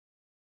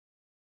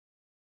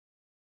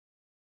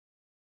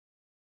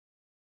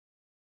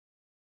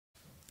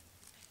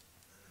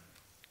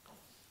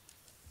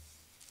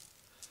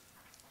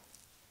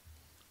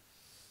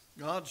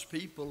God's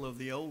people of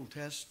the Old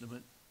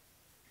Testament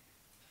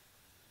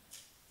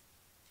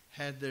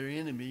had their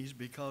enemies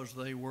because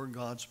they were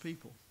God's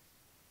people.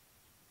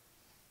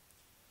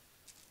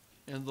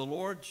 And the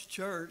Lord's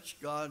church,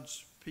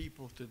 God's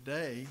people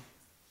today,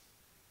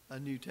 a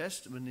New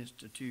Testament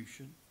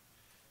institution,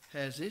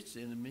 has its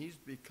enemies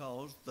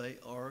because they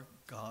are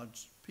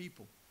God's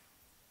people.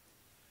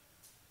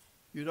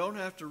 You don't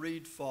have to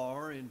read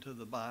far into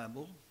the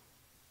Bible,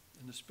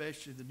 and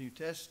especially the New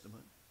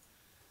Testament,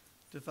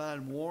 to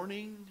find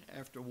warning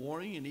after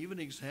warning and even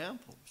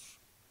examples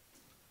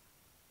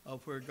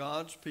of where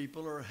God's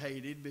people are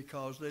hated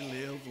because they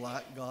live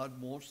like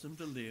God wants them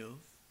to live.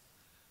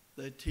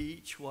 They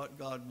teach what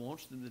God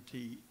wants them to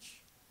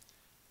teach,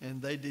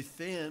 and they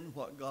defend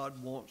what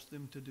God wants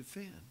them to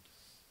defend.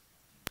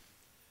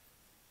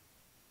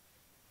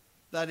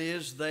 That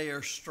is, they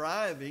are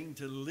striving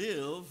to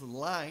live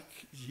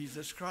like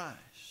Jesus Christ.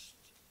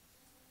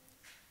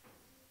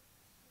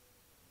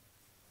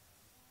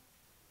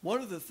 One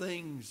of the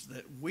things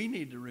that we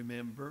need to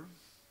remember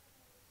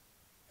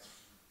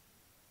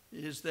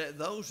is that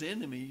those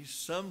enemies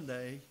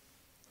someday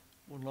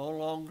will no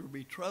longer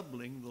be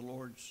troubling the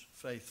Lord's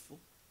faithful,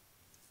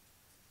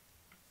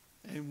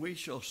 and we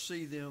shall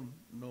see them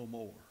no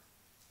more.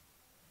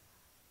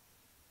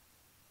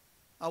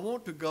 I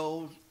want to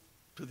go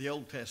to the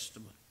Old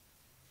Testament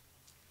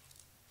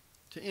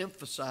to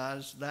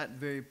emphasize that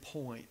very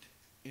point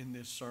in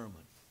this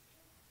sermon.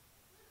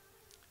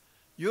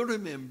 You'll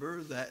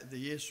remember that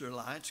the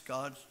Israelites,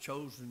 God's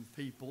chosen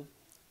people,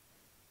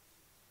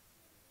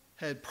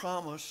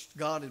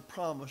 God had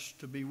promised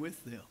to be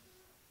with them.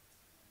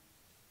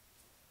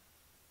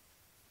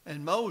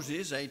 And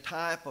Moses, a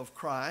type of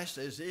Christ,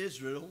 as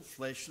Israel,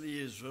 fleshly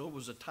Israel,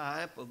 was a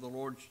type of the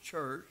Lord's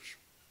church.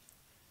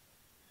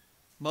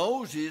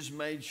 Moses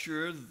made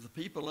sure that the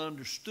people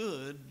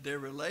understood their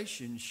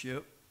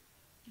relationship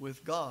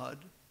with God,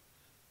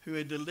 who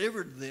had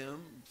delivered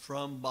them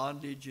from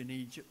bondage in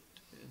Egypt,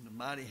 in the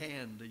mighty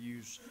hand, to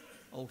use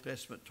Old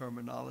Testament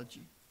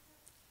terminology.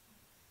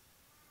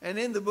 And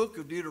in the book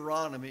of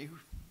Deuteronomy,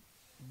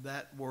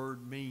 that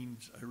word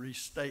means a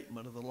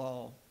restatement of the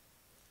law.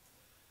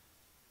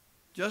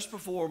 Just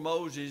before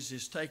Moses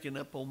is taken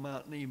up on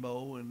Mount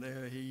Nebo, and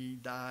there he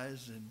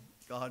dies, and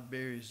God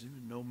buries him,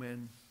 and no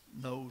man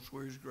knows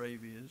where his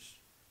grave is,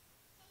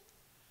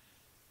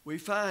 we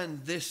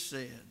find this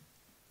said.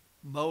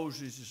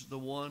 Moses is the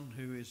one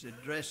who is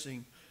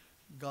addressing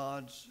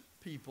God's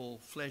people,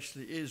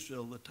 fleshly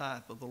Israel, the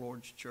type of the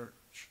Lord's church.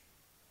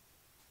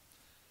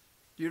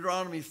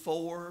 Deuteronomy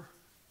 4,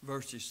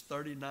 verses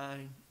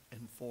 39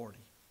 and 40.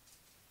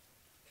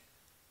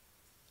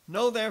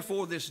 Know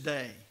therefore this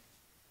day,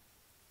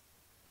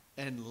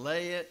 and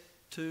lay it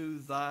to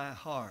thy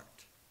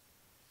heart,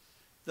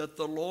 that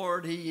the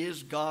Lord, he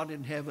is God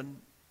in heaven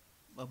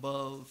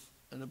above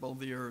and above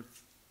the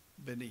earth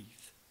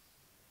beneath.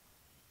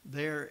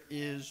 There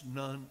is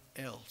none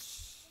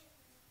else.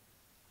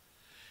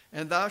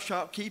 And thou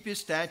shalt keep his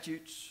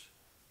statutes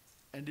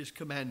and his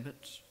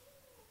commandments,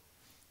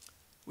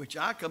 which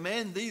I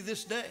command thee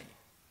this day,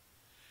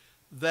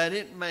 that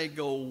it may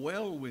go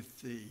well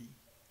with thee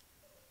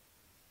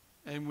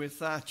and with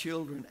thy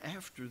children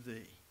after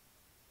thee,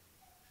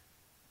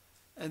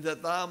 and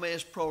that thou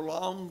mayest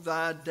prolong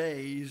thy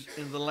days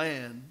in the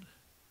land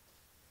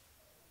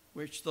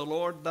which the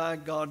Lord thy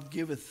God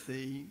giveth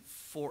thee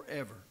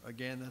forever.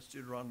 Again, that's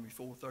Deuteronomy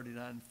 4,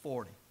 39 and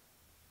 40.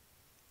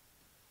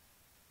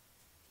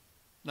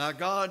 Now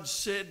God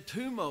said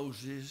to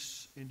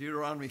Moses in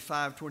Deuteronomy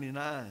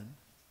 5:29,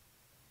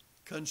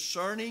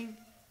 concerning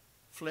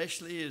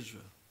fleshly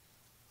Israel,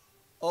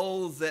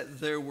 oh, that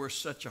there were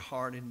such a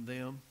heart in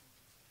them,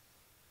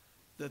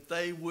 that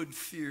they would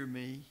fear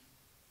me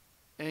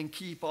and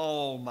keep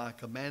all my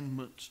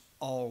commandments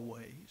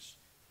always,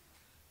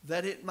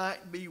 that it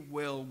might be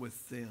well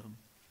with them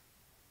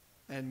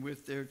and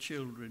with their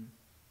children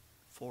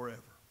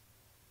forever.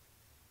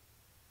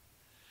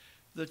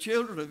 The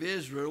children of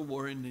Israel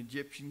were in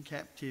Egyptian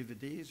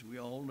captivity, as we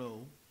all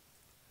know.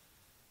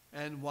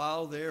 And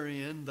while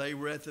therein, they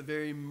were at the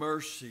very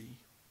mercy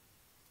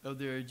of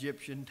their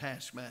Egyptian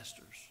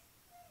taskmasters.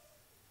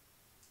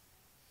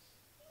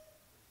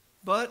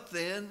 But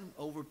then,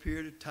 over a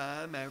period of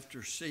time,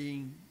 after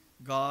seeing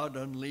God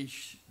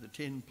unleash the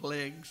 10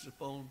 plagues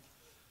upon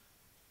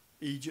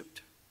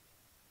Egypt,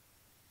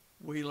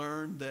 we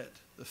learned that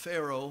the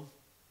Pharaoh,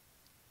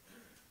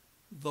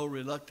 though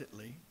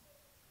reluctantly,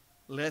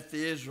 let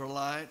the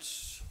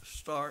Israelites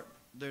start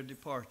their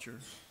departure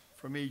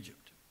from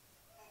Egypt.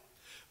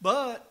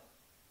 But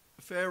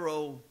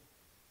Pharaoh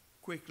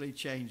quickly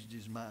changed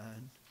his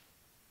mind.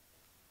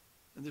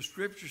 And the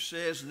scripture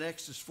says in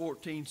Exodus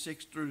 14,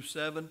 6 through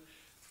 7,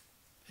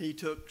 he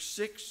took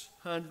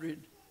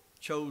 600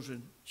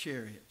 chosen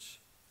chariots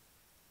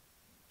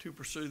to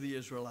pursue the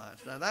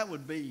Israelites. Now that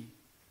would be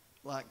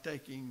like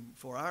taking,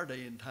 for our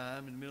day and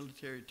time, in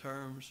military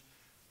terms,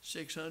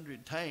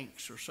 600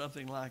 tanks or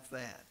something like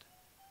that.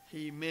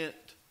 He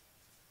meant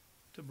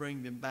to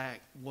bring them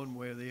back one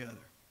way or the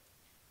other.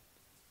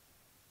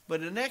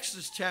 But in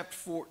Exodus chapter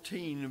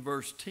 14 and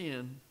verse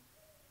 10,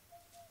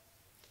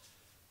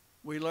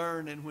 we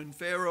learn, and when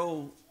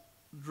Pharaoh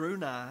drew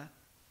nigh,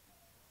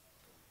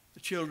 the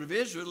children of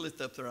Israel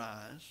lifted up their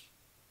eyes,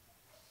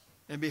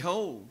 and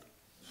behold,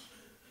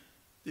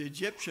 the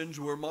Egyptians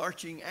were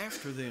marching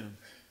after them,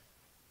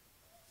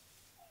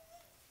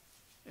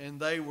 and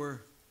they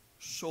were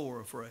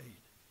sore afraid.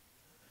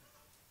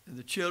 And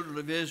the children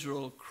of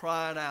Israel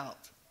cried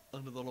out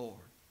unto the Lord.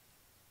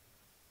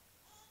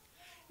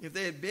 If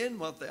they had been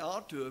what they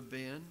ought to have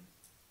been,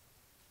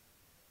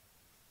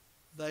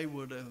 they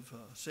would have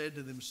said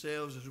to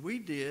themselves, as we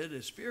did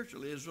as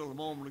spiritual Israel a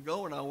moment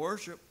ago in our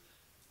worship,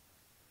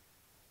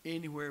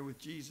 anywhere with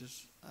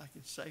Jesus I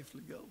can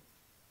safely go.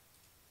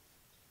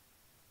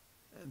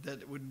 And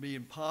that it would be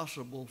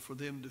impossible for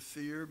them to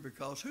fear,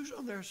 because who's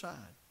on their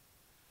side?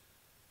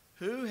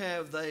 Who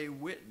have they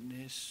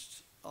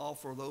witnessed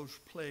offer those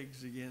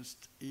plagues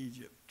against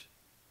Egypt?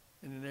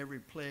 And in every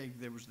plague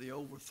there was the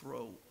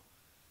overthrow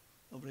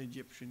of an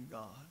Egyptian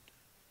god.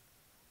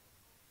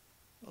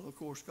 Well, of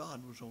course,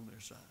 God was on their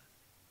side.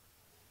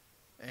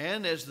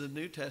 And as the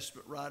New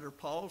Testament writer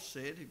Paul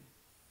said, if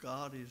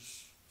God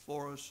is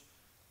for us,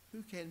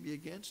 who can be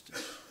against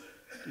us?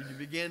 Did you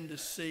begin to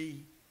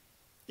see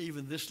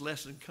even this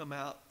lesson come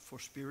out for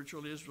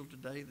spiritual Israel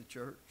today, the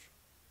church?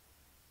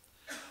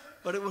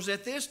 But it was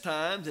at this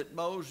time that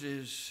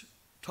Moses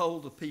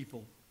told the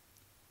people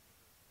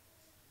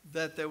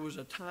that there was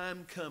a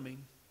time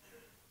coming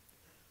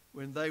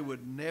when they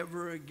would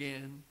never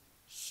again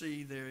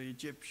see their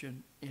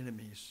Egyptian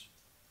enemies.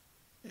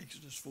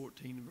 Exodus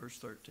 14 and verse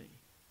 13.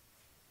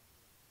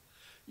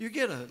 You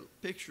get a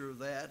picture of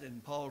that in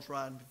Paul's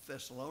writing to the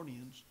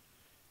Thessalonians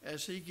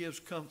as he gives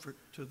comfort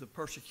to the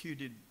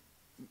persecuted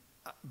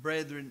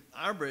brethren,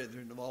 our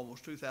brethren of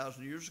almost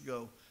 2,000 years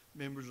ago,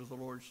 members of the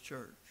Lord's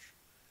church.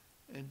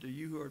 And to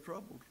you who are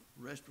troubled,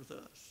 rest with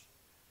us.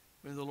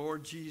 When the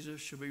Lord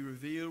Jesus shall be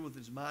revealed with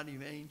his mighty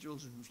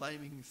angels in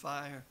flaming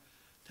fire,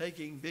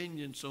 taking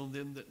vengeance on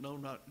them that know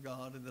not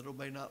God and that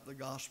obey not the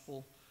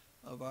gospel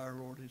of our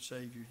Lord and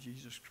Savior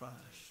Jesus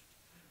Christ,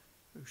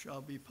 who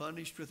shall be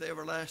punished with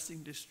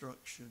everlasting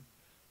destruction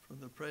from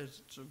the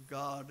presence of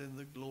God and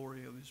the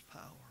glory of his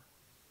power.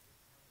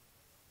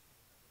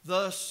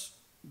 Thus,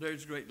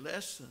 there's a great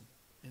lesson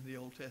in the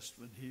Old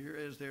Testament here,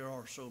 as there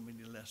are so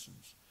many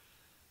lessons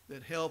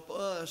that help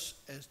us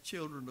as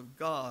children of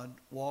God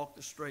walk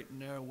the straight and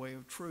narrow way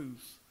of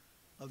truth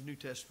of New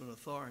Testament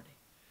authority.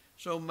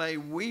 So may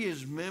we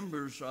as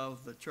members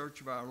of the Church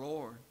of our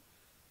Lord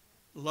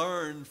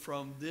learn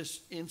from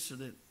this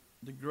incident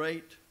the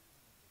great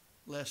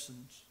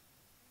lessons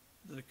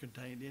that are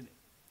contained in it.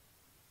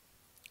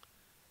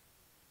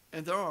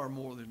 And there are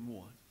more than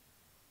one.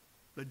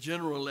 The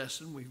general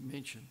lesson we've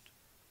mentioned.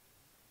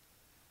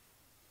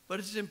 But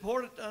it's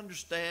important to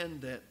understand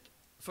that,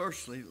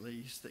 firstly at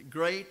least, that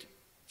great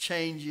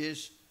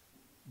changes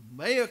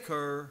may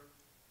occur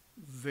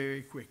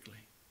very quickly.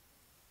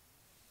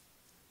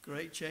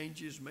 Great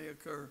changes may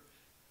occur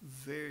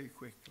very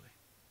quickly.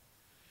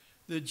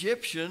 The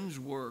Egyptians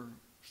were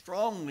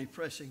strongly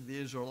pressing the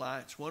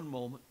Israelites one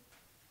moment,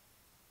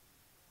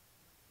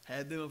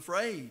 had them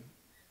afraid.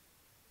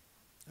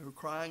 They were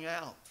crying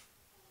out.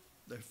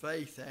 Their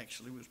faith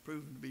actually was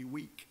proven to be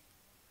weak.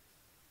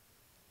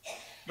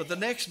 But the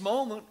next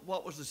moment,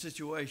 what was the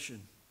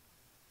situation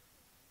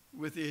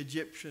with the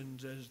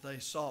Egyptians as they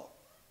sought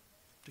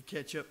to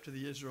catch up to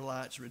the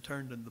Israelites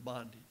returned into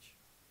bondage?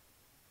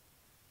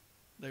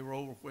 They were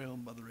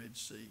overwhelmed by the Red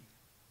Sea.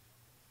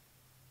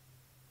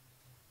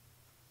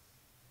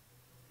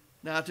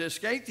 Now, to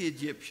escape the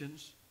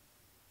Egyptians,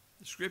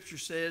 the scripture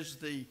says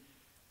the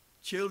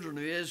children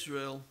of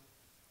Israel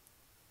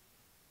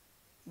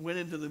went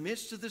into the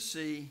midst of the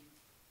sea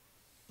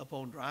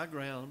upon dry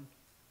ground,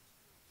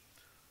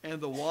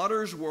 and the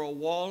waters were a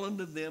wall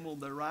unto them on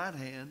their right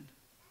hand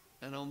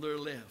and on their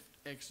left.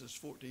 Exodus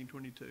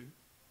 14:22.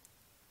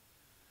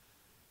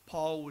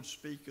 Paul would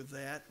speak of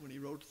that when he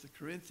wrote to the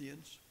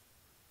Corinthians.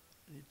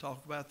 And he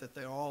talked about that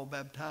they are all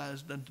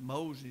baptized unto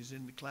Moses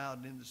in the cloud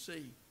and in the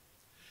sea.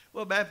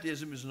 Well,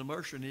 baptism is an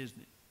immersion,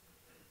 isn't it?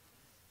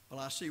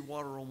 Well, I see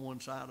water on one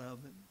side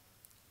of them.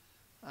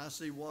 I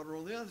see water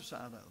on the other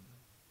side of them.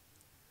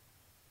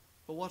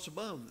 But what's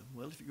above them?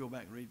 Well, if you go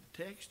back and read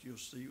the text, you'll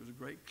see it was a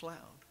great cloud.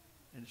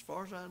 And as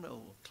far as I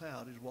know, a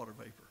cloud is water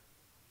vapor.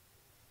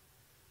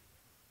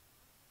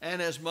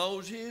 And as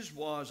Moses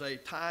was a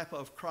type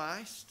of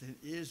Christ and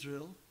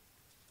Israel,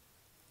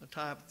 a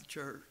type of the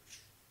church,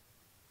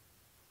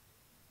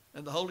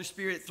 and the Holy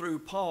Spirit through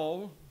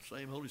Paul, the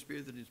same Holy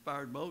Spirit that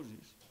inspired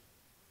Moses,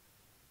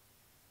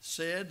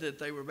 said that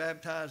they were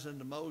baptized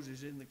unto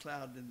Moses in the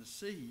cloud and in the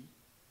sea.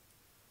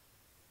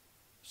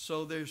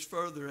 So there's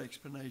further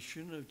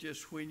explanation of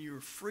just when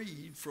you're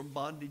freed from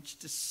bondage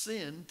to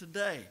sin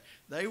today.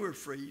 They were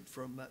freed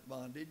from that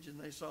bondage, and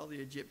they saw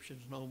the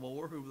Egyptians no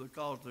more, who were the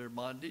cause of their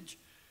bondage,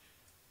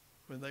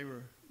 when they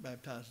were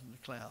baptized in the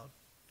cloud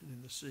and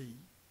in the sea.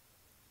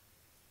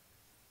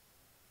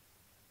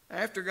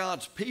 After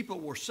God's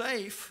people were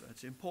safe,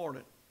 that's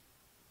important,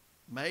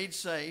 made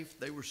safe.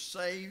 They were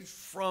saved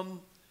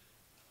from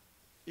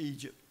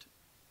Egypt.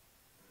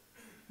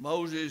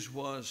 Moses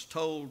was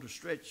told to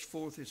stretch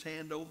forth his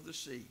hand over the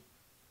sea,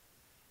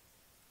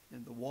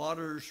 and the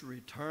waters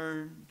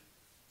returned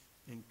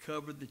and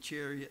covered the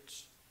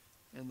chariots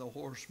and the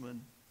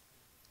horsemen.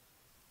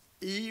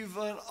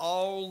 Even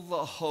all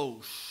the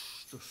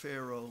host of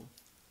Pharaoh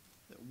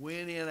that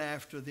went in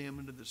after them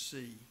into the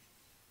sea,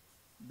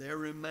 there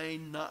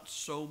remained not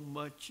so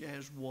much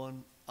as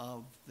one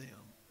of them.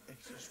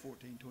 Exodus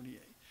 14:28.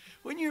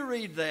 When you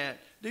read that,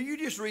 do you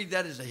just read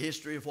that as a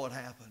history of what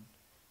happened?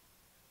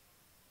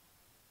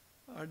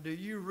 Or do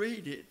you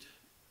read it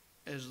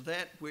as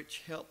that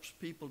which helps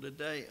people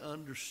today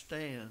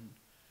understand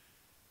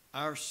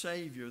our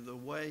Savior, the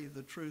way,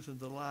 the truth, and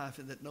the life,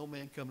 and that no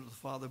man comes to the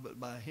Father but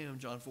by him,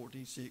 John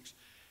 14:6,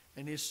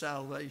 and his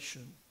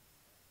salvation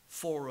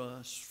for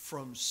us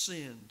from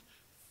sin.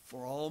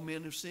 For all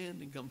men have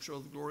sinned and come short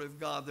of the glory of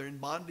God. They're in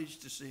bondage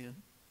to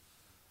sin.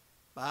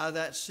 By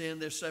that sin,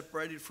 they're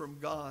separated from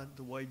God.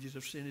 The wages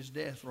of sin is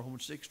death,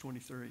 Romans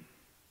 6:23.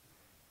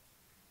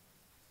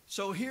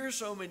 So here,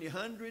 so many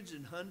hundreds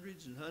and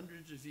hundreds and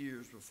hundreds of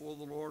years before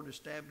the Lord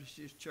established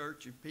his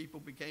church and people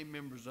became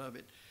members of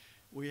it,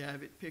 we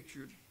have it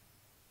pictured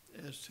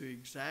as to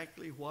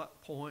exactly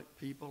what point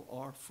people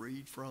are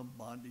freed from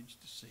bondage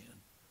to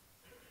sin.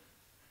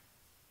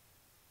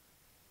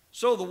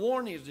 So the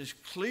warning is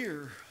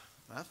clear,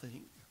 I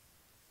think,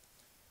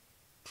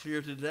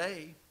 clear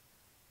today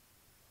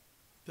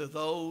to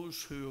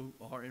those who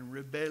are in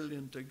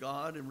rebellion to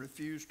God and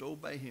refuse to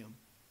obey him.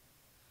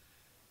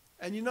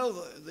 And you know,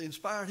 the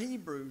inspired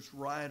Hebrews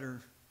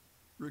writer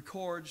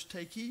records,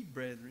 "Take heed,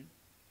 brethren,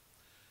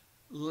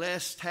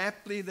 lest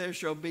haply there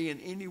shall be in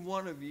any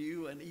one of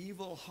you an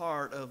evil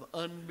heart of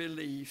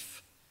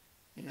unbelief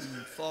and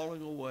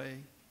falling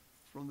away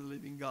from the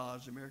living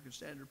God," as the American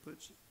Standard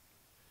puts it.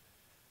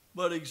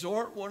 "But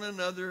exhort one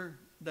another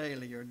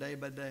daily," or day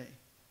by day,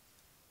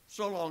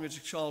 so long as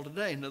it's called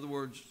today. In other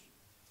words,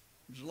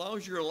 as long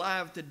as you're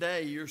alive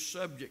today, you're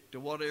subject to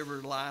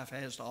whatever life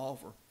has to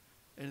offer.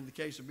 And in the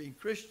case of being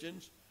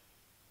Christians,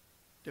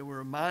 that we're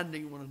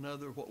reminding one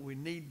another what we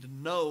need to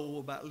know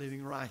about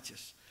living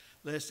righteous.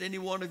 "Lest any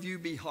one of you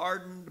be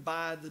hardened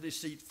by the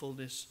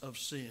deceitfulness of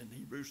sin."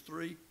 Hebrews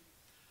 3,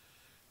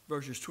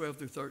 verses 12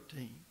 through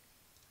 13.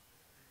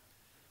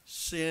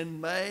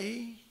 Sin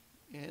may,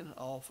 and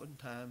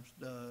oftentimes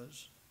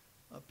does,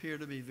 appear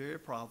to be very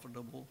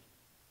profitable,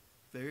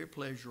 very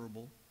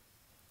pleasurable.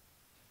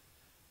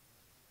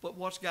 But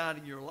what's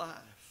guiding your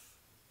life?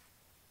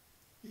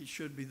 It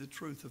should be the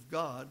truth of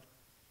God.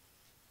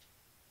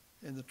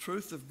 And the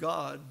truth of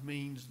God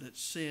means that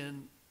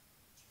sin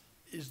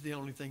is the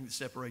only thing that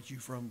separates you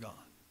from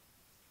God.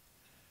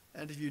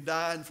 And if you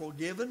die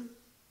unforgiven,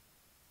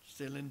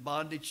 still in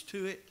bondage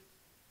to it,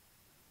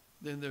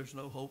 then there's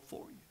no hope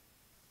for you.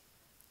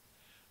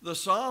 The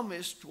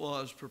psalmist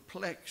was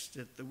perplexed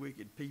at the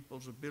wicked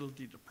people's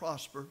ability to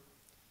prosper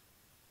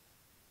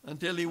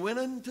until he went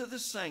into the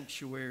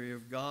sanctuary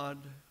of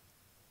God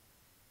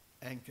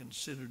and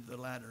considered the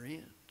latter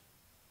end.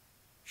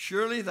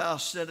 "Surely thou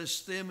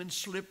settest them in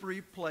slippery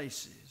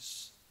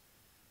places.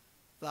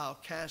 Thou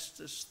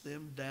castest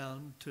them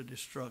down to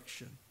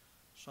destruction."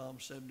 Psalm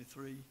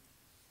 73,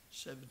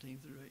 17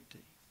 through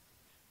 18.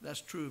 That's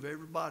true of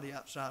everybody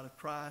outside of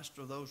Christ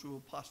or those who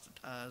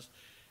apostatize,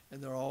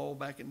 and they're all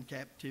back in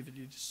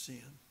captivity to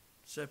sin,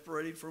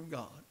 separated from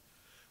God.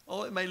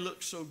 Oh, it may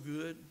look so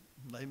good.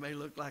 They may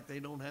look like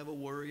they don't have a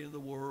worry in the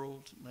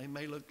world. They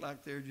may look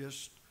like they're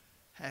just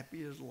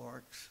happy as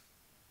larks.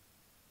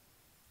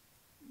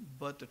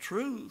 But the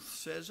truth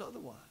says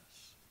otherwise.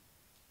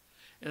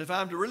 And if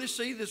I'm to really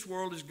see this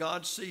world as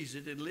God sees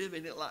it and live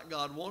in it like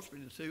God wants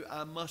me to,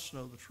 I must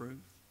know the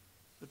truth.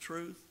 The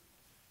truth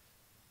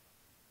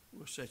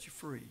will set you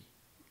free.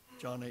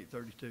 John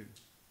 8:32.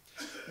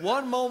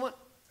 One moment,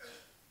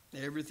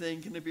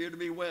 everything can appear to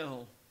be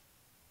well.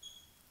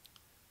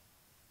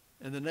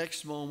 And the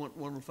next moment,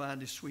 one will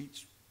find his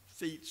sweet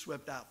feet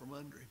swept out from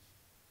under him.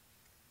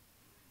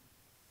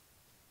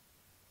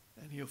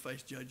 And he'll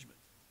face judgment.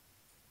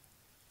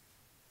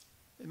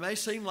 It may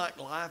seem like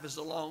life is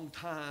a long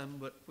time,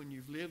 but when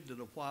you've lived it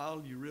a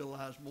while, you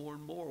realize more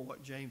and more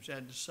what James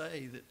had to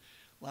say, that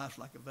life's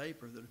like a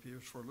vapor that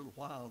appears for a little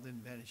while, then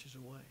vanishes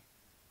away.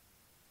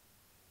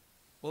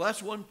 Well,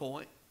 that's one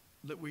point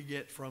that we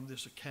get from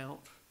this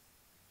account.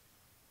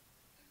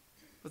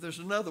 But there's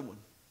another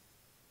one.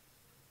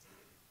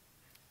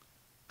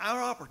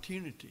 Our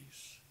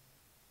opportunities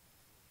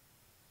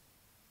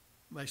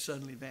may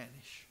suddenly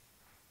vanish.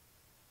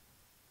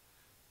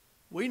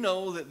 We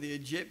know that the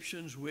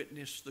Egyptians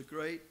witnessed the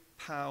great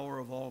power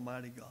of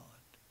Almighty God.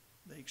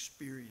 They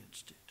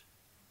experienced it.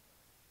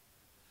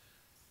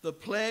 The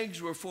plagues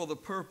were for the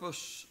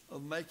purpose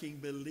of making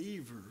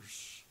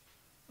believers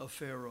of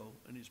Pharaoh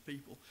and his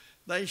people.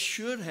 They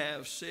should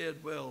have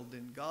said, well,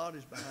 then God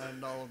is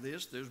behind all of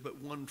this. There's but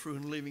one true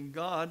and living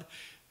God.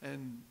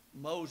 And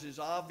Moses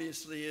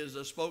obviously is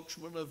a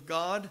spokesman of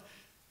God.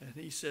 And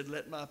he said,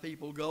 let my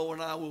people go,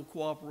 and I will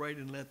cooperate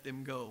and let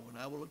them go. And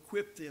I will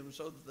equip them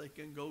so that they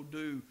can go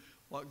do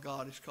what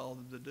God has called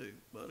them to do.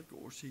 But, of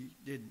course, he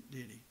didn't,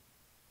 did he?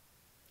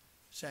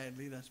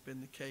 Sadly, that's been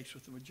the case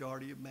with the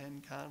majority of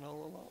mankind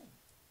all along.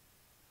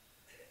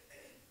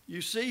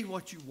 You see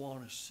what you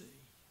want to see.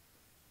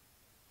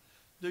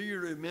 Do you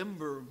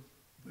remember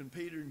when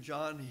Peter and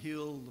John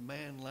healed the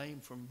man lame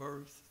from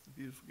birth at the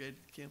beautiful gate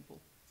of the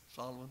temple,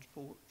 Solomon's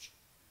porch?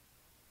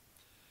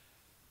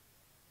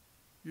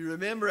 You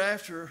remember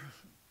after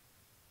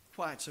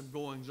quite some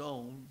goings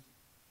on,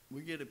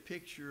 we get a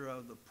picture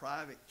of the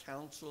private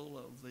council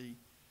of the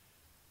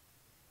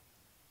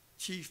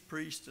chief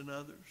priest and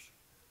others.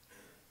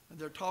 And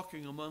they're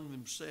talking among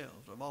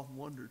themselves. I've often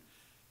wondered,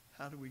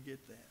 how do we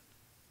get that?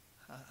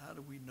 How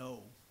do we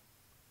know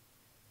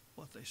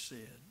what they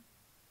said?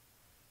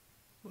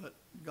 But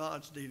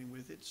God's dealing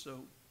with it, so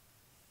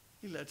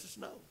he lets us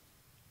know.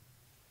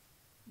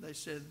 They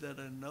said that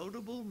a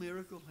notable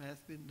miracle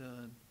hath been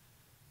done.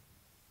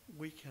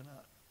 We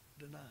cannot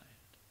deny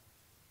it.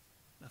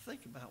 Now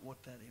think about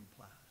what that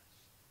implies.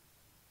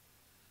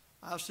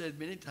 I've said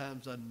many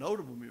times a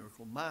notable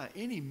miracle.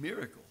 Any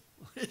miracle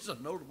is a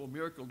notable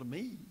miracle to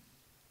me.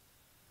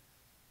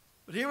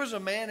 But here was a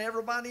man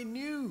everybody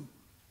knew.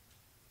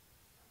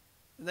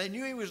 And they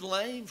knew he was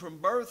lame from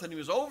birth, and he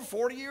was over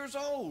 40 years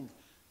old.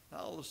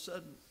 All of a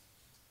sudden,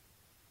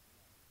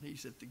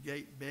 he's at the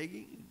gate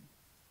begging,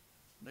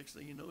 and next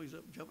thing you know, he's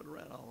up jumping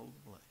around all over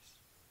the place.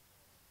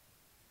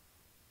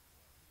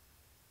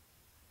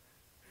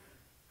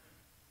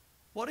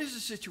 What is the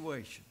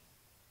situation?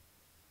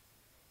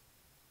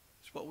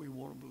 It's what we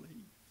want to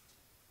believe.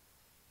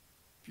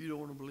 If you don't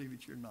want to believe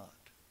it, you're not.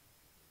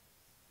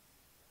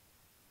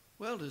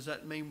 Well, does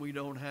that mean we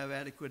don't have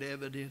adequate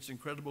evidence and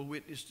credible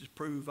witness to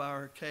prove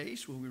our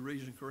case when we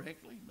reason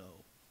correctly?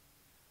 No.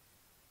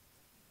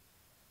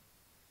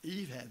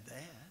 Eve had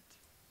that.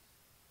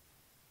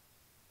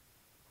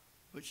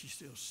 But she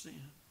still sinned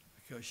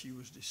because she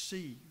was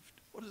deceived.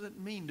 What does that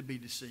mean to be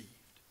deceived?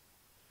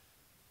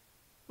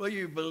 Well,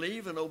 you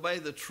believe and obey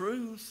the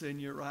truth and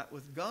you're right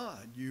with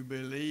God. You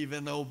believe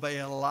and obey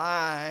a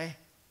lie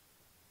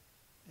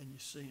and you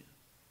sin.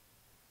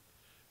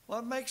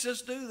 What makes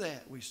us do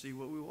that? We see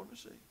what we want to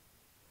see.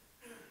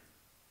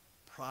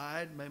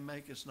 Pride may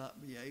make us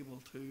not be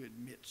able to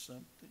admit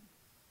something.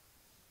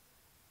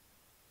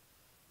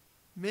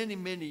 Many,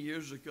 many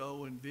years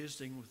ago in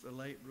visiting with the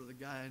late Brother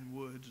Guy in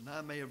Woods, and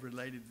I may have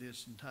related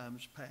this in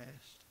times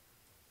past,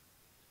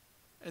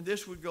 and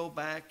this would go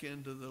back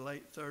into the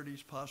late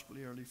 30s,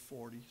 possibly early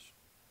 40s.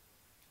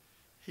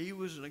 He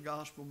was in a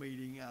gospel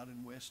meeting out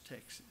in West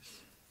Texas.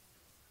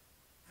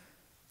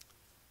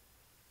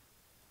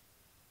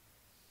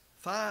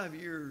 5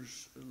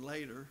 years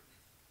later,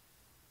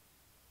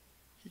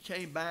 he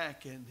came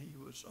back and he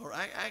was, or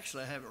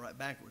actually I have it right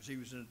backwards, he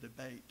was in a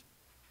debate.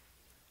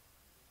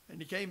 And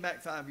he came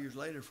back 5 years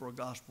later for a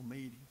gospel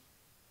meeting.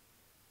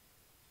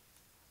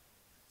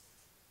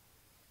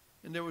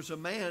 And there was a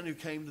man who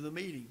came to the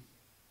meeting.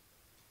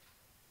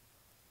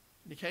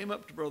 And he came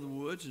up to Brother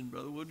Woods, and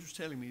Brother Woods was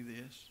telling me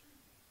this.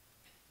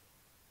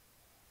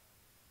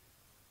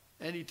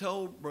 And he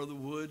told Brother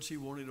Woods he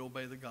wanted to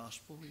obey the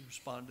gospel. He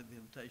responded to the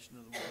invitation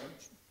of the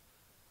words.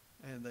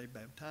 And they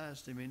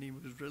baptized him, and he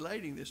was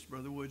relating this to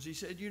Brother Woods. He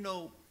said, you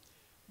know,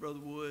 Brother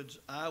Woods,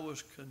 I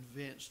was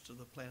convinced of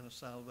the plan of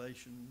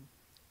salvation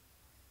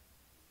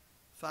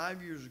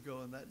 5 years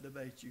ago in that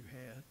debate you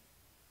had,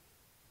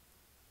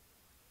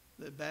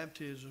 that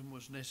baptism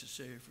was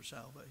necessary for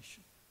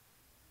salvation.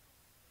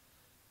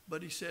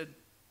 But he said,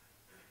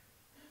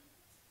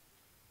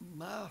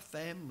 my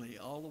family,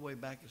 all the way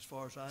back as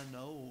far as I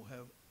know,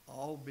 have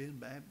all been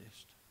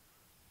Baptist.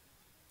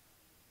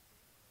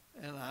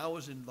 And I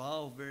was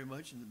involved very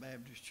much in the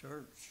Baptist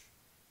church.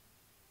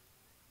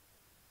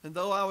 And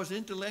though I was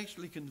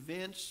intellectually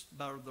convinced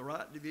by the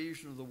right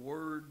division of the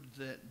word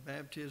that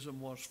baptism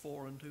was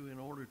for unto in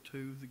order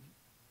to the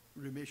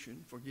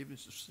remission,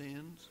 forgiveness of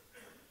sins,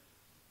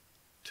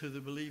 to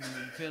the believing,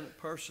 repentant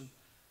person,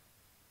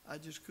 I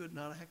just could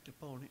not act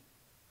upon it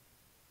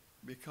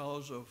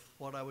because of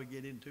what I would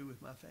get into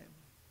with my family.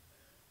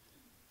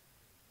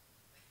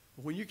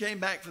 When you came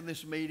back from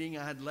this meeting,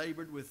 I had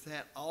labored with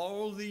that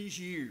all these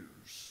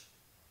years,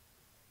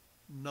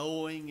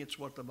 knowing it's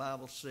what the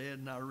Bible said,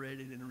 and I read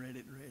it and read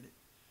it and read it.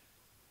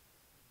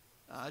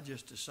 I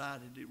just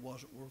decided it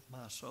wasn't worth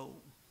my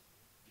soul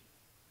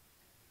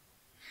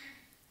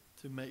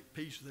to make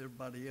peace with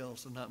everybody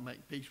else and not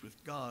make peace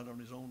with God on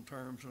his own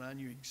terms. And I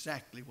knew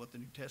exactly what the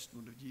New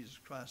Testament of Jesus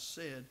Christ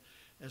said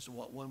as to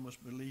what one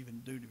must believe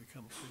and do to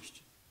become a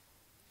Christian.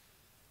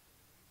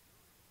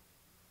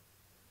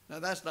 Now,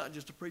 that's not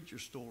just a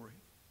preacher's story.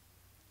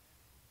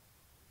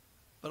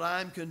 But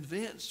I'm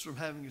convinced from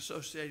having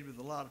associated with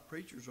a lot of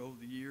preachers over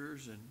the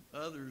years and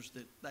others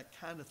that that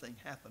kind of thing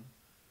happened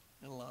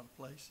in a lot of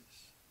places.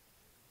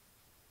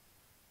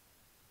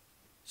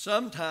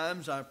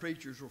 Sometimes our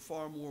preachers were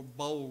far more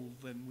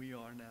bold than we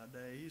are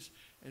nowadays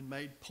and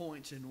made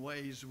points in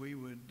ways we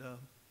would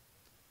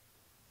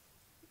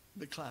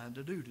decline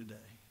to do today.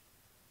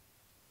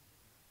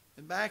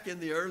 And back in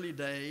the early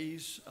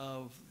days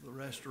of the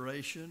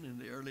Restoration, in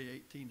the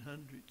early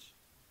 1800s,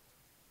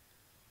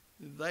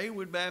 they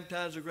would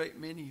baptize a great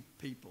many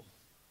people.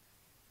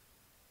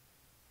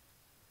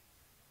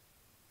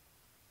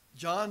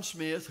 John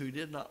Smith, who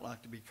did not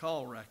like to be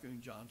called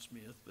Raccoon John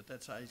Smith, but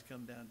that's how he's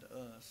come down to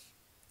us,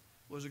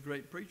 was a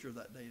great preacher of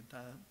that day and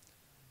time.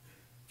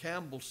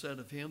 Campbell said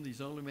of him, "He's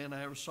the only man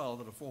I ever saw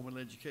that a formal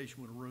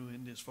education would have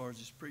ruined as far as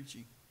his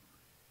preaching."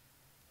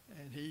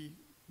 And he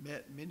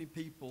met many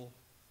people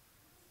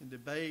in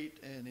debate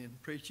and in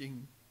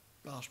preaching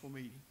gospel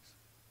meetings.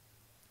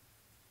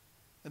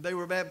 And they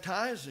were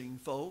baptizing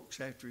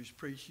folks after his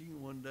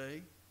preaching one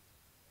day.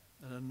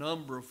 And a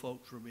number of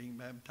folks were being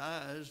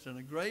baptized, and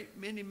a great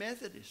many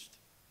Methodists.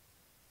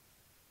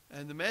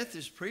 And the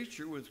Methodist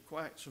preacher, with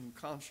quite some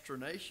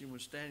consternation,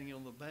 was standing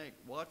on the bank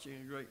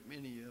watching a great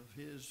many of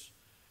his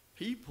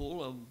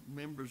people, of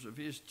members of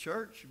his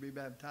church, be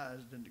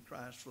baptized into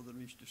Christ for the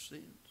remission of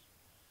sins.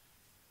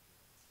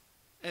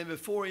 And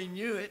before he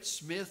knew it,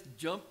 Smith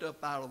jumped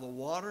up out of the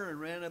water and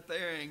ran up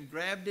there and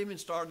grabbed him and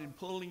started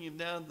pulling him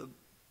down the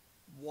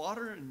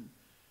water. And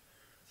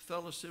the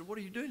fellow said, "What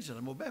are you doing?" He said,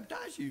 "I'm going to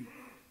baptize you."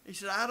 He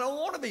said, "I don't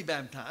want to be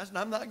baptized, and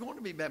I'm not going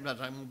to be baptized.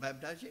 I'm going to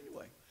baptize you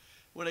anyway."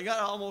 When they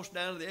got almost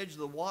down to the edge of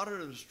the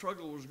water, the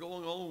struggle was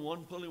going on,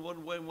 one pulling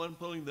one way and one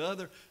pulling the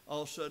other.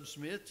 All of a sudden,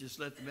 Smith just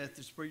let the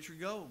Methodist preacher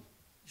go.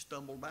 He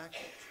stumbled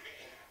backwards.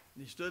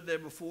 And he stood there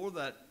before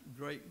that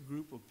great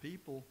group of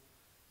people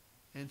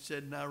and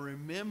said, "Now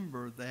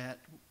remember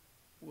that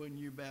when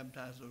you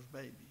baptize those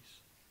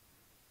babies."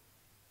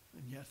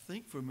 And you have to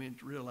think for a minute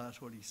to realize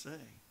what he's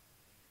saying.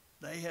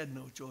 They had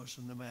no choice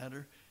in the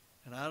matter.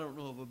 And I don't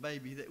know of a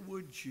baby that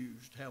would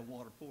choose to have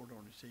water poured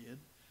on his head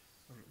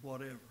or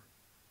whatever.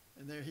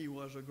 And there he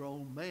was, a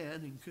grown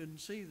man, and couldn't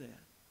see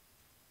that.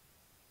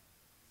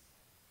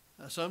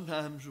 Now,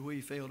 sometimes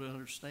we fail to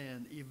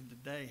understand, even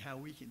today, how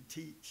we can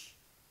teach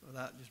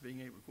without just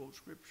being able to quote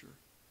Scripture,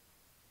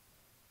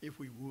 if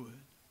we would.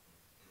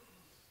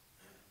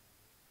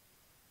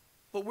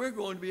 But we're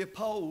going to be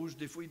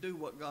opposed if we do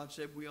what God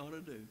said we ought to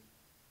do.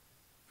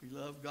 If we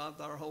love God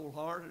with our whole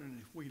heart,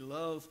 and if we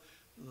love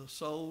the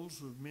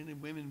souls of men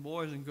and women,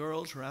 boys and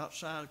girls who are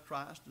outside of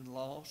Christ and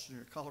lost and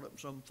are caught up in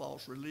some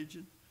false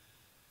religion,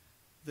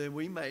 then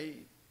we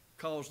may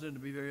cause them to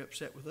be very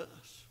upset with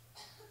us.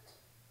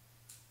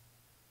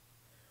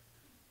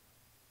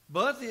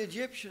 But the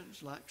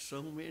Egyptians, like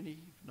so many,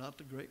 if not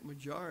the great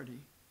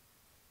majority,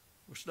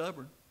 were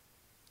stubborn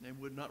and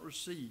would not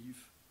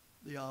receive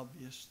the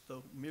obvious,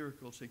 though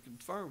miracles had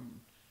confirmed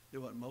that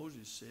what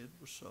Moses said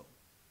was so.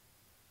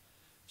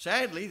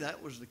 Sadly,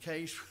 that was the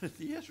case with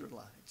the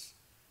Israelites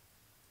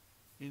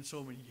in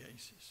so many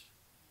cases.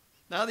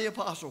 Now the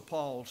Apostle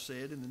Paul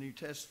said in the New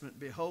Testament,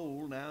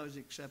 "Behold, now is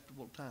the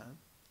acceptable time.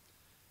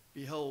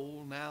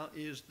 Behold, now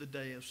is the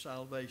day of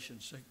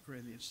salvation," 2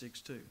 Corinthians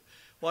 6:2.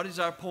 What is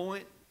our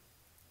point?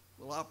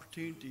 Well,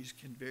 opportunities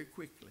can very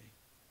quickly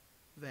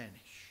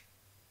vanish.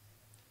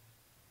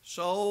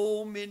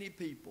 So many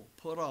people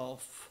put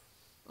off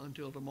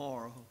until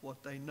tomorrow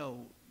what they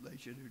know they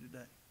should do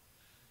today.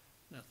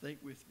 Now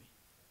think with me.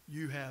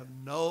 You have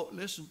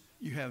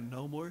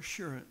no more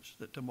assurance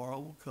that tomorrow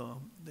will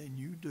come than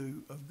you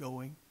do of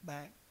going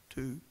back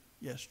to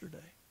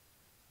yesterday.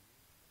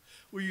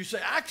 Well, you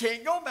say, "I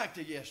can't go back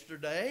to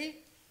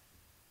yesterday."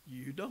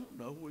 You don't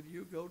know whether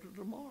you'll go to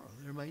tomorrow.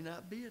 There may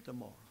not be a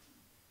tomorrow.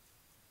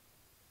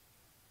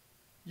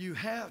 You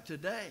have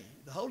today.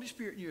 The Holy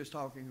Spirit in you is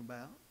talking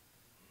about,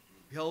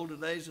 "Behold,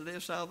 today is the day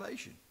of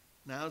salvation.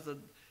 Now is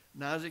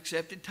the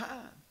accepted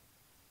time."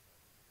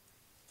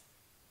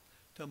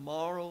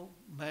 Tomorrow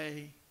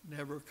may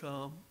never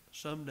come.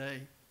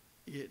 Someday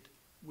it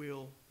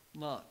will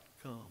not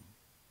come.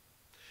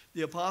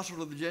 The apostle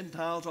to the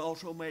Gentiles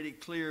also made it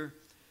clear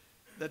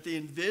that the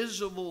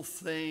invisible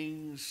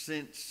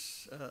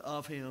things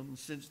of him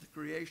since the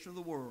creation of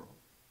the world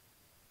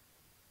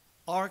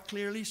are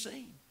clearly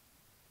seen.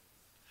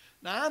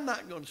 Now, I'm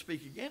not going to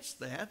speak against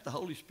that. The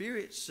Holy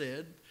Spirit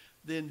said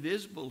the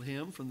invisible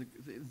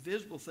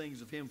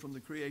things of him from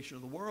the creation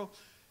of the world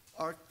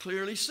are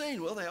clearly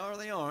seen. Well, they are,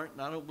 they aren't,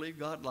 and I don't believe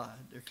God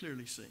lied. They're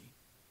clearly seen.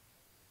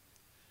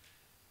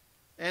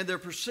 And they're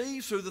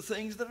perceived through the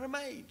things that are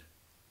made.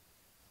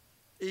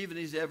 Even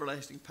his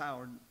everlasting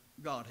power and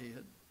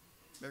Godhead,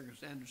 American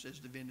Standard says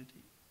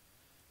divinity,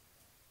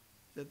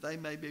 that they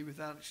may be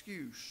without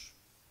excuse.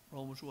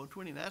 Romans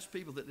 1:20. And that's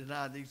people that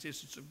deny the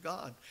existence of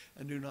God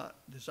and do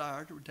not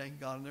desire to retain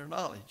God in their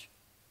knowledge.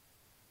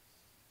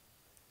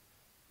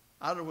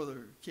 I don't know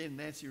whether Ken and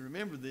Nancy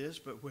remember this,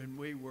 but when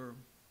we were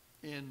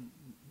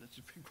that's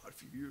been quite a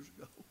few years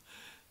ago.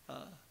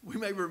 We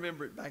may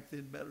remember it back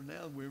then better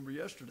now than we remember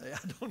yesterday. I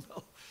don't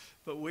know.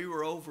 But we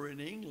were over in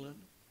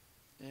England,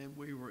 and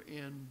we were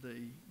in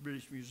the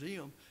British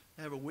Museum.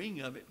 They have a wing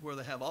of it where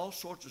they have all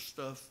sorts of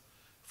stuff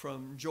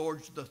from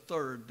George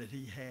III that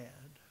he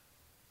had.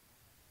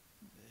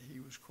 He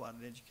was quite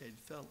an educated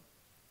fellow.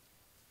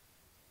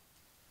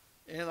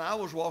 And I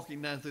was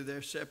walking down through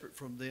there separate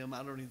from them.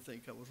 I don't even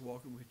think I was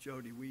walking with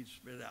Jody. We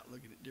spread out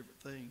looking at different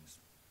things.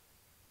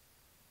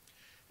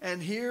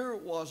 And here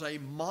was a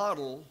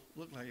model,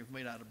 looked like it was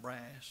made out of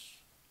brass,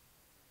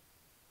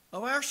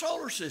 of our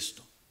solar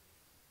system.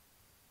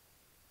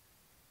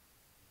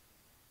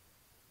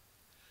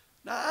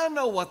 Now, I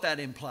know what that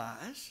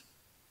implies.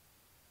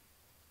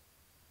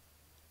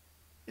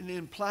 And it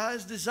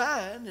implies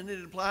design, and it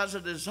implies a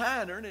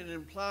designer, and it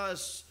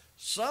implies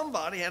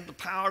somebody had the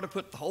power to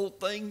put the whole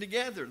thing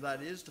together,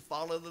 that is, to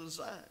follow the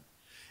design.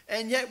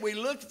 And yet we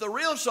look at the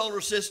real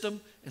solar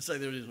system and say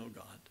there is no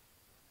God.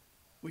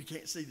 We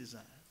can't see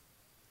design.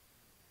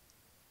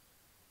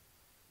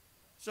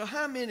 So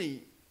how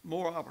many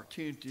more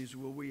opportunities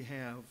will we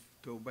have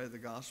to obey the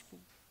gospel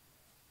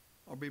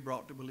or be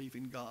brought to believe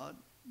in God,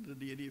 the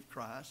deity of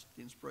Christ,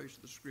 the inspiration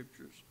of the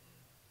Scriptures,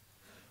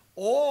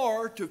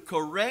 or to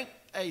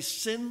correct a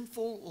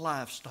sinful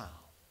lifestyle?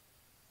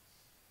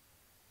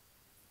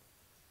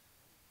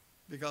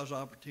 Because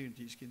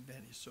opportunities can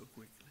vanish so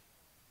quickly.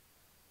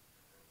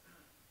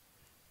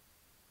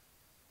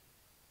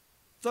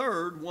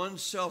 Third,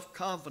 one's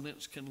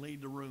self-confidence can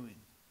lead to ruin.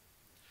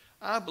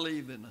 I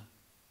believe in a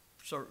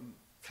certain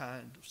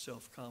kind of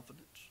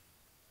self-confidence.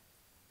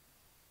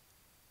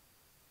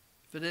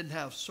 If I didn't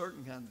have a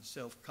certain kind of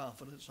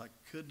self-confidence, I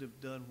couldn't have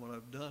done what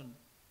I've done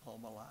all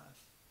my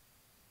life.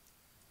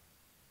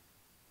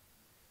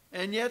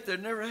 And yet there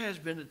never has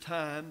been a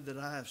time that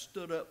I have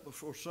stood up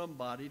before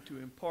somebody to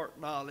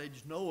impart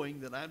knowledge,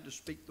 knowing that I'm to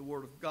speak the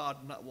word of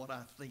God, not what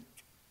I think.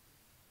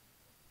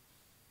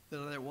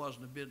 That there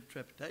wasn't a bit of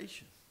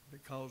trepidation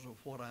because of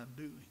what I'm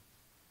doing.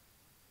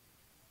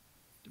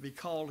 To be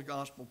called a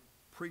gospel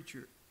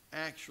preacher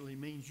actually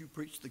means you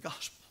preach the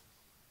gospel.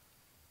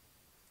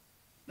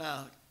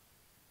 Now,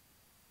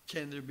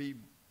 can there be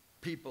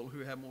people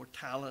who have more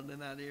talent in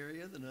that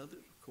area than others?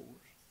 Of course.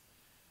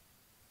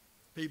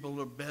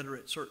 People are better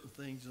at certain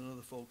things than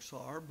other folks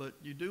are, but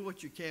you do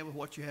what you can with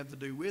what you have to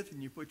do with,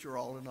 and you put your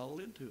all in all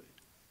into it.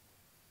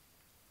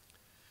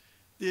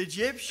 The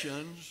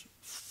Egyptians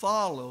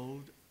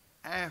followed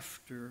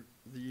after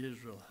the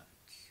Israelites,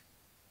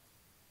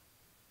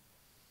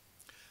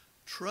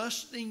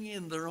 trusting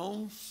in their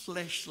own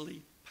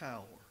fleshly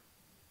power.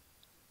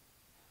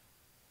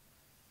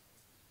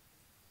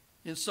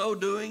 In so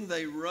doing,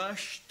 they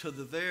rushed to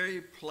the very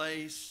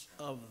place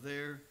of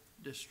their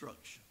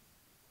destruction.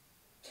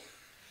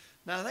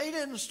 Now, they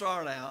didn't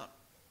start out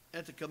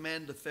at the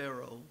command of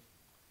Pharaoh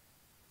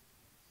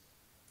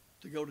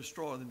to go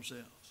destroy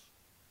themselves.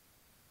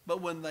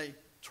 But when they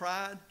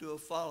tried to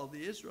follow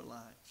the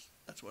Israelites,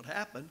 that's what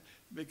happened,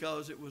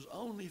 because it was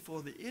only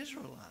for the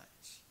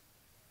Israelites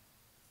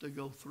to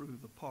go through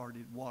the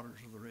parted waters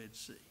of the Red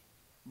Sea,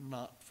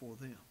 not for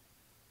them.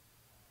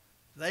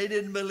 They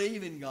didn't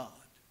believe in God.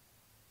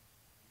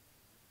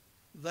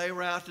 They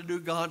were out to do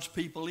God's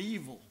people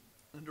evil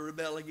and to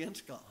rebel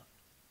against God.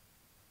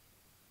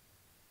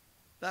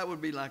 That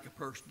would be like a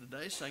person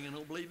today saying, I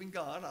don't believe in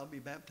God, I'll be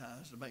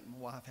baptized to make my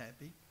wife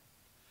happy.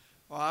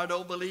 Or I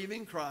don't believe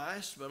in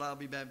Christ, but I'll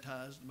be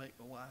baptized to make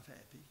my wife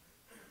happy.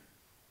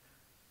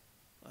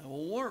 That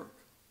won't work.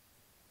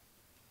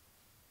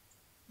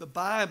 The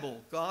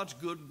Bible, God's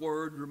good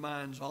word,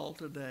 reminds all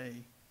today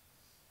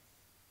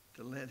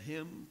to let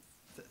him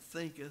that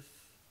thinketh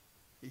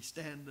he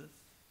standeth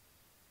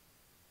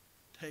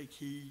take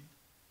heed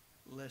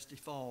lest he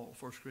fall,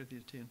 1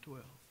 Corinthians 10:12.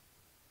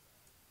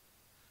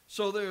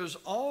 So there's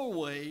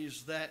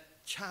always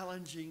that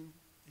challenging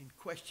and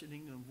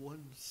questioning of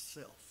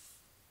oneself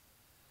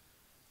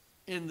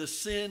in the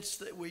sense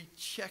that we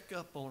check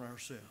up on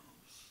ourselves.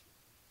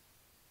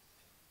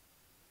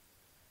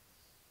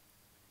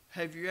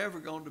 Have you ever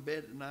gone to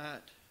bed at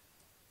night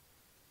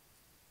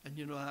and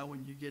you know how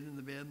when you get in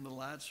the bed and the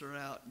lights are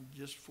out and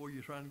just before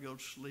you're trying to go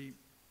to sleep,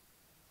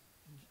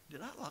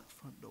 did I lock the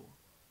front door?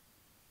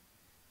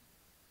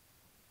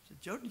 I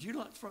said, Joe, did you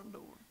lock the front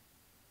door?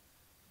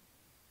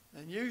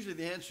 And usually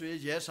the answer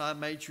is, yes, I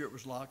made sure it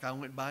was locked. I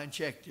went by and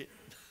checked it,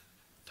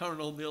 turned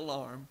on the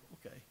alarm,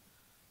 okay.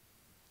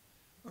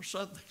 Or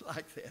something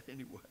like that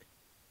anyway.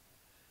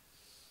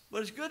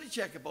 But it's good to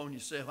check up on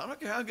yourself. I don't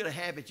care how good a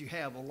habit you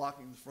have of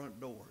locking the front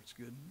door. It's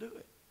good to do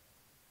it.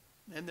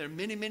 And there are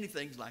many, many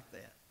things like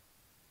that.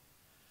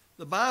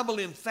 The Bible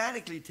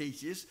emphatically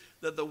teaches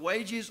that the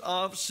wages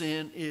of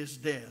sin is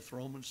death,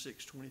 Romans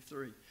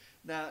 6:23.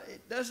 Now,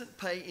 it doesn't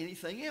pay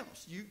anything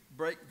else. You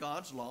break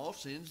God's law,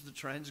 sin's the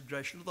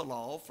transgression of the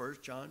law,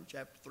 1 John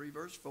chapter 3,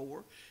 verse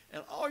 4,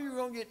 and all you're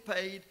going to get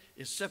paid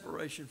is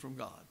separation from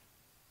God.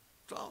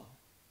 That's all.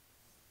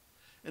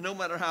 And no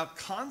matter how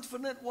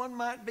confident one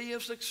might be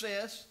of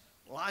success,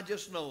 well, I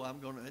just know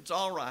it's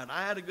all right.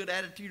 I had a good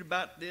attitude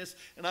about this,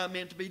 and I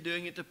meant to be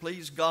doing it to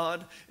please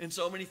God, and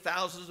so many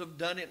thousands have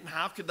done it, and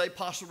how could they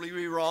possibly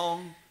be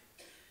wrong?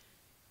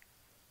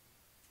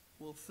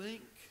 Well,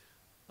 think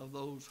of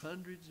those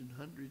hundreds and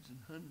hundreds and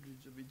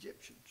hundreds of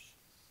Egyptians.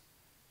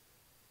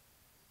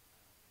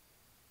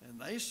 And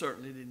they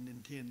certainly didn't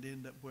intend to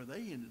end up where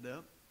they ended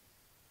up,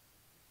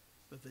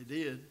 but they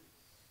did.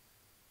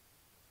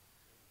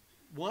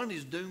 One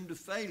is doomed to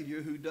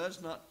failure who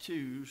does not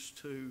choose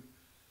to,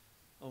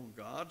 on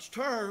God's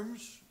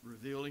terms,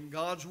 revealing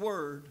God's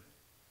word,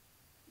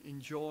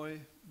 enjoy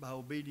by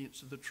obedience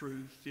to the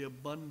truth the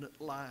abundant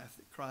life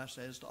that Christ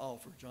has to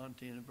offer. John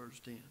 10 and verse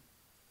 10.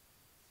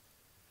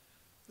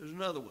 There's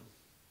another one.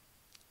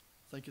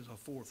 I think it's a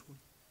fourth one.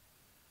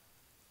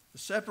 The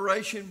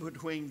separation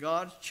between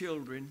God's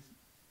children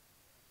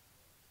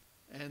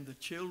and the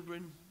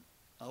children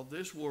of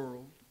this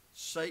world,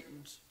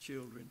 Satan's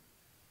children,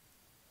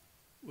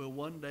 will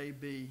one day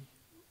be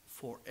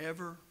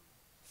forever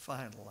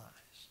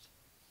finalized.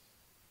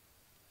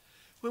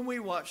 When we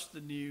watch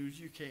the news,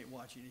 you can't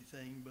watch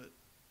anything but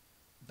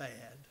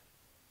bad.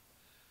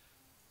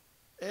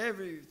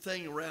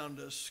 Everything around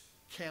us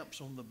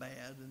camps on the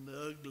bad and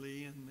the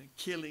ugly and the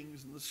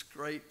killings and the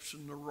scrapes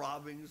and the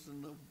robbings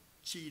and the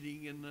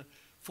cheating and the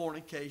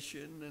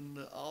fornication and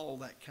all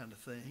that kind of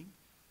thing.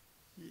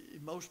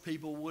 Most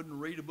people wouldn't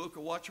read a book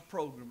or watch a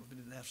program if it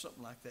didn't have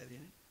something like that in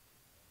it.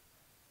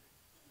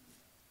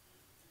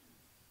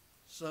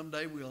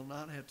 Someday we'll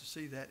not have to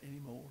see that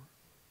anymore.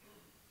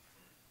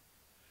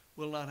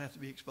 We'll not have to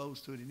be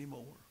exposed to it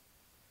anymore.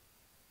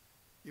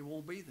 It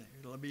won't be there.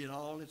 It'll be in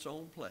all its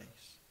own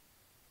place.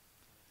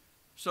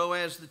 So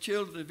as the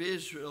children of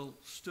Israel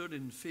stood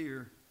in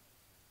fear,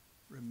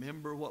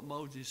 remember what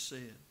Moses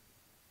said.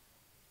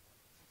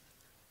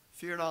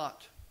 Fear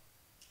not.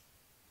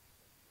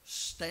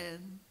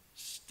 Stand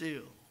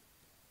still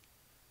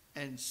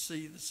and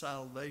see the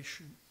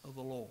salvation of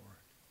the Lord,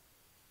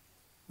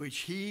 which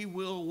he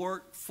will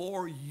work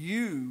for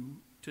you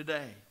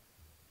today.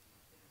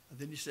 And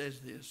then he says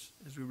this,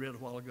 as we read a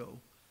while ago,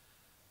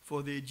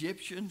 for the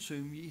Egyptians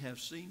whom ye have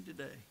seen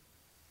today,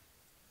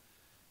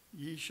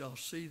 ye shall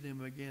see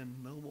them again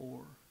no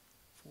more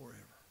forever.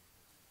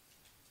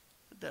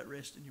 Let that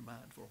rest in your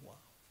mind for a while.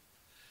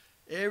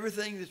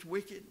 Everything that's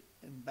wicked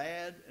and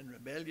bad and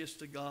rebellious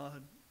to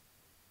God,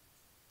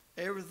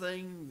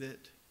 everything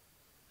that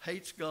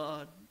hates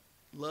God,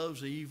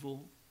 loves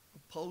evil,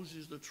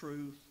 opposes the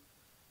truth,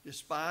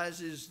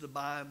 despises the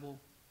Bible,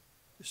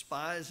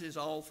 despises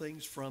all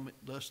things from it,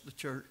 thus the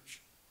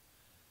church,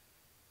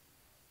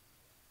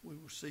 we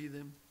will see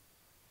them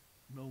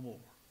no more.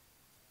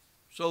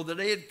 So the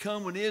day had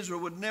come when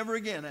Israel would never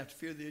again have to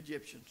fear the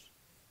Egyptians.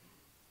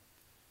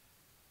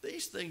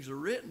 These things are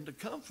written to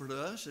comfort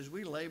us as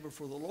we labor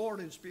for the Lord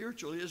in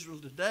spiritual Israel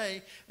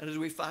today and as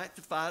we fight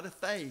the fight of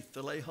faith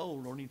to lay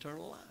hold on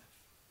eternal life.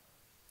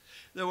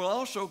 There will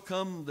also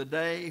come the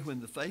day when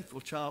the faithful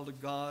child of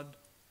God,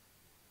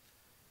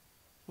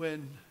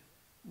 when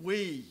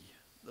we,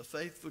 the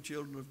faithful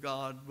children of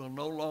God, will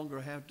no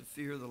longer have to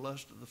fear the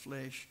lust of the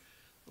flesh,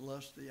 the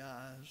lust of the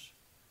eyes,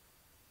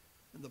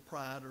 and the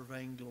pride or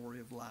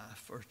vainglory of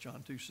life, 1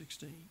 John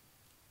 2:16.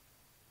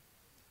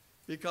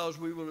 Because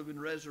we will have been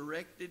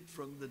resurrected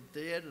from the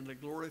dead in a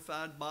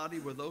glorified body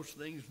where those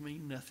things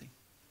mean nothing.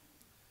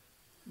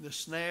 The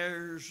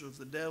snares of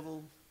the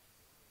devil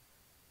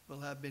will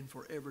have been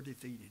forever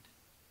defeated.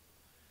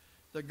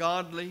 The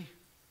godly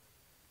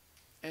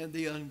and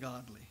the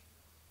ungodly,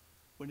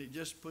 when it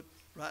just put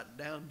right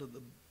down to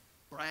the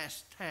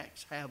brass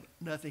tacks, have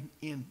nothing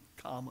in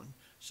common.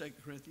 2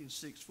 Corinthians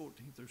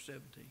 6:14 through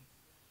 17.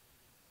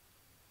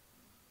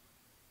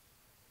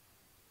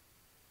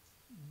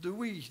 Do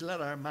we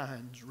let our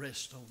minds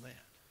rest on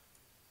that?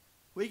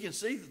 We can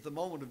see that the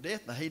moment of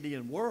death in the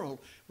Hadean world,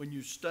 when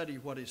you study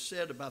what is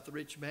said about the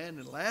rich man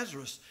and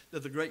Lazarus,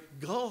 that the great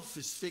gulf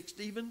is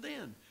fixed even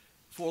then,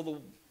 before the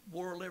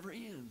world ever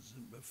ends,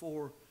 and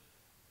before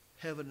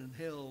heaven and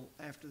hell,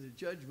 after the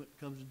judgment,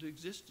 comes into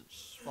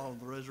existence, following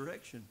the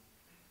resurrection.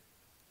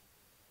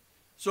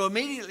 So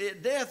immediately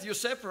at death, you're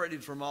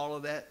separated from all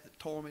of that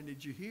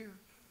tormented you here.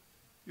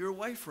 You're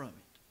away from it.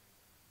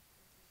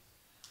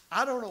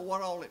 I don't know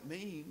what all it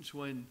means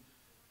when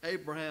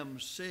Abraham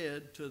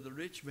said to the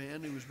rich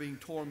man who was being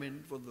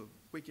tormented for the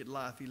wicked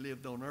life he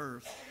lived on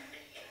earth,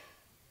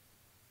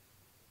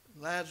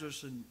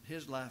 Lazarus in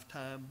his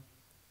lifetime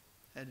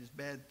had his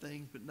bad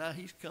things, but now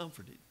he's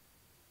comforted.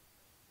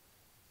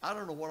 I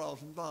don't know what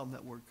all's involved in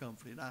that word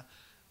comforted.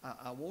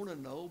 I want to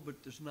know,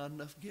 but there's not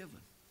enough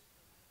given.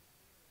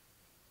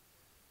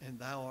 And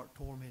thou art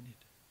tormented.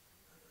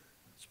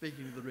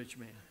 Speaking of the rich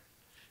man.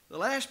 The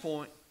last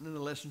point, and then the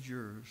lesson's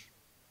yours.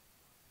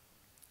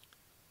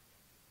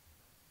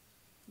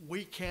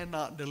 We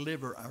cannot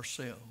deliver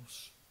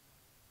ourselves.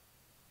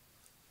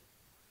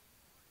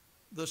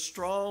 The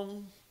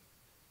strong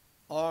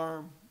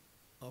arm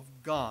of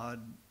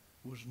God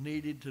was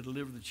needed to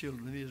deliver the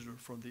children of Israel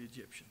from the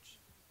Egyptians.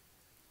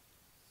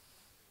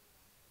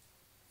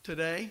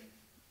 Today,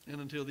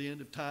 and until the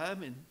end of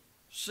time, and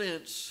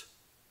since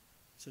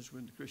we're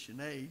in the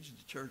Christian age,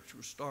 the church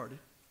was started,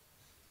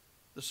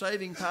 the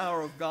saving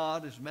power of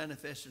God is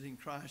manifested in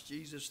Christ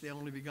Jesus, the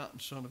only begotten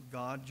Son of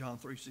God, John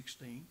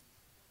 3:16.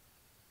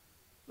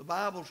 The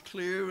Bible's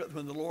clear that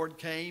when the Lord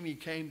came, he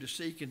came to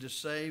seek and to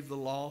save the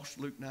lost,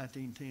 Luke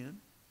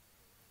 19:10.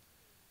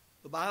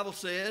 The Bible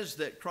says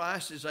that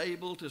Christ is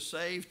able to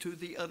save to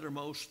the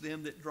uttermost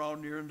them that draw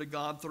near unto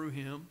God through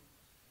him,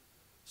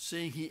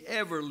 seeing he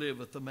ever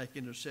liveth to make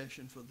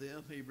intercession for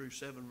them, Hebrews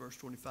 7 verse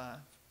 25.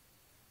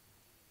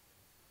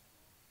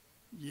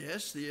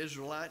 Yes, the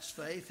Israelites'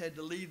 faith had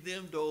to lead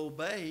them to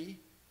obey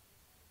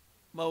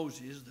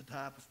Moses, the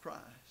type of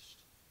Christ.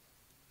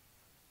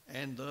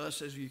 And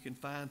thus, as you can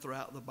find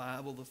throughout the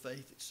Bible, the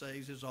faith that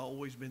saves has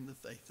always been the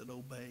faith that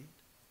obeyed.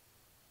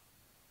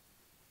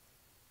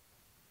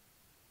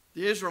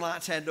 The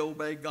Israelites had to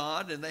obey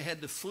God, and they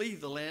had to flee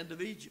the land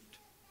of Egypt.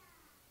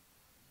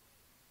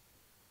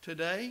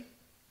 Today,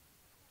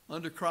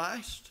 under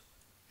Christ,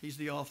 He's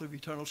the author of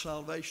eternal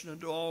salvation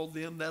unto all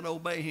them that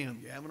obey Him.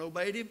 You haven't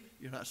obeyed Him,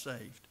 you're not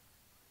saved.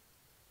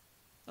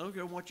 I don't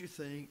care what you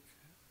think,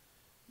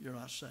 you're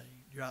not saved.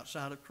 You're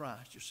outside of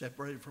Christ. You're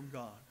separated from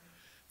God.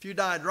 If you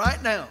died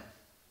right now,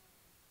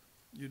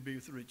 you'd be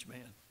with the rich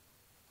man,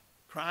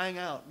 crying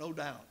out, no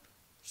doubt.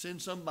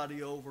 Send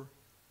somebody over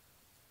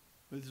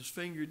with his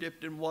finger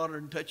dipped in water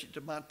and touch it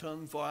to my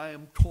tongue, for I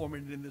am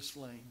tormented in this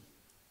flame.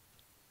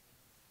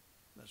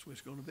 That's what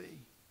it's going to be.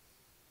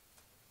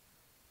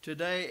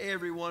 Today,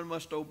 everyone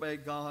must obey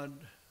God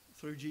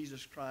through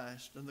Jesus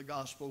Christ and the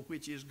gospel,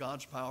 which is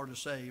God's power to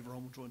save,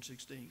 Romans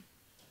 1:16.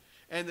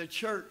 And the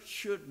church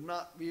should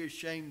not be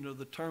ashamed of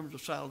the terms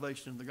of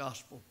salvation in the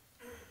gospel.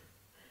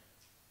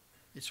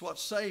 It's what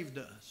saved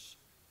us.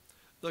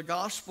 The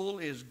gospel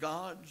is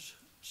God's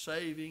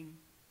saving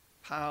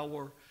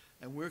power,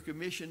 and we're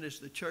commissioned as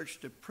the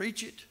church to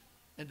preach it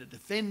and to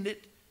defend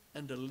it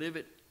and to live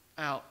it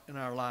out in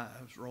our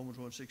lives, Romans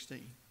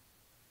 1:16.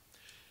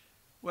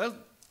 Well,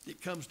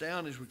 it comes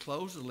down as we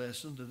close the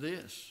lesson to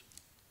this.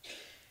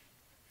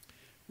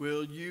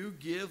 Will you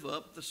give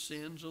up the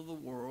sins of the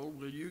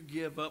world? Will you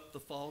give up the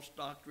false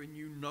doctrine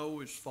you know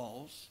is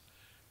false?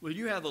 Will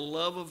you have the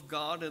love of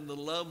God and the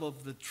love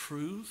of the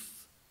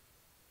truth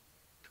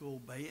to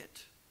obey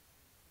it,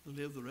 to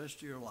live the rest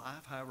of your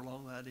life, however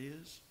long that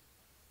is,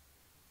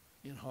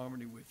 in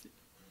harmony with it?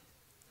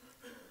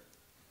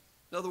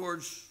 In other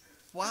words,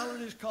 while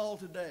it is called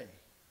today,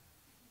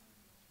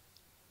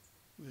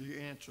 will you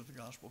answer the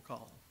gospel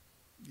call?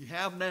 You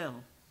have now.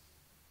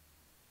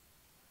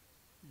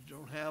 You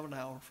don't have an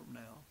hour from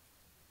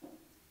now.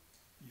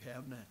 You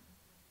have now.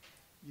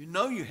 You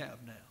know you have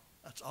now.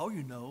 That's all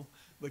you know,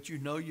 but you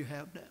know you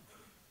have now.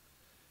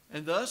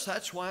 And thus,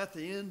 that's why at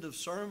the end of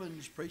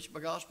sermons preached by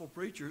gospel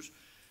preachers,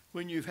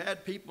 when you've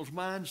had people's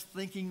minds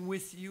thinking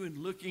with you and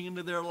looking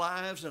into their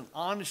lives and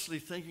honestly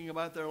thinking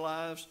about their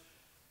lives,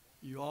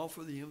 you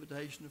offer the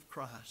invitation of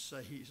Christ.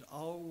 Say, He's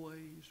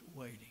always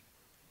waiting.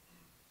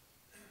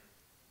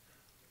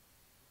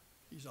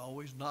 He's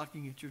always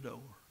knocking at your door.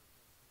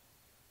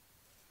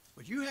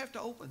 But you have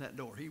to open that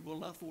door. He will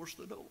not force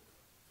the door.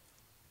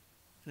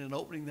 And in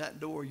opening that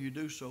door, you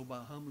do so by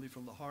humbly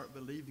from the heart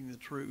believing the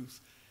truth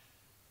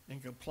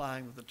and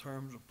complying with the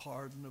terms of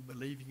pardon, of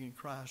believing in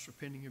Christ,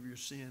 repenting of your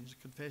sins,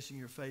 confessing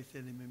your faith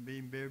in Him, and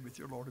being buried with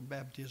your Lord in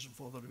baptism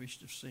for the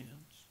remission of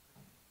sins.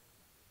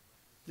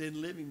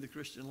 Then living the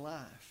Christian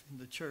life in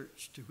the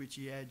church to which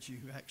He adds you,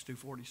 Acts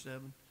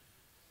 2:47.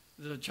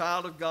 As a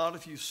child of God,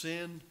 if you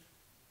sin,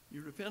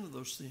 you repent of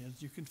those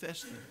sins. You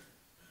confess them.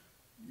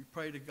 You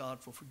pray to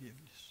God for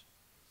forgiveness.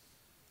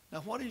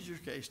 Now, what is your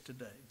case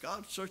today?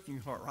 God's searching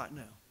your heart right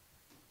now.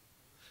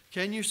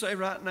 Can you say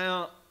right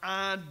now,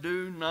 I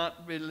do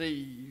not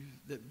believe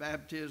that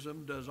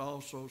baptism does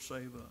also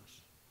save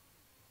us?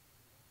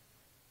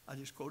 I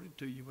just quoted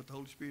to you what the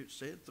Holy Spirit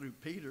said through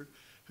Peter,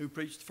 who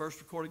preached the first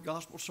recorded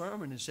gospel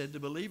sermon and said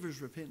to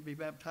believers, repent and be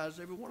baptized,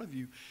 every one of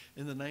you,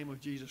 in the name of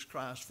Jesus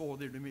Christ for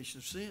the remission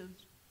of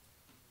sins.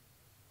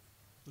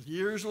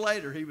 Years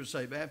later, he would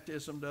say,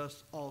 baptism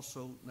does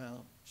also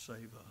now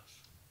save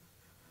us.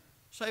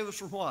 Save us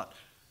from what?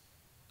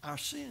 Our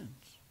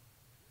sins.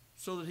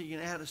 So that He can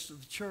add us to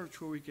the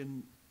church where we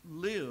can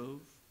live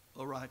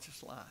a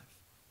righteous life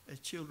as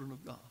children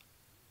of God.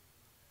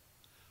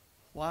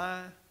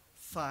 Why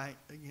fight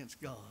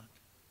against God?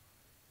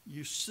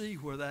 You see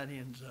where that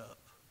ends up.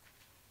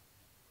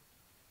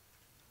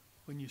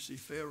 When you see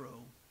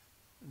Pharaoh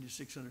and his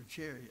 600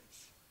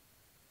 chariots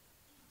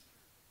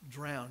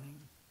drowning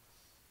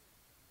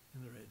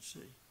in the Red Sea.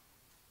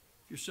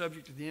 If you're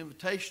subject to the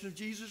invitation of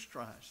Jesus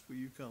Christ, will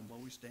you come while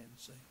we stand and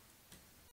sing?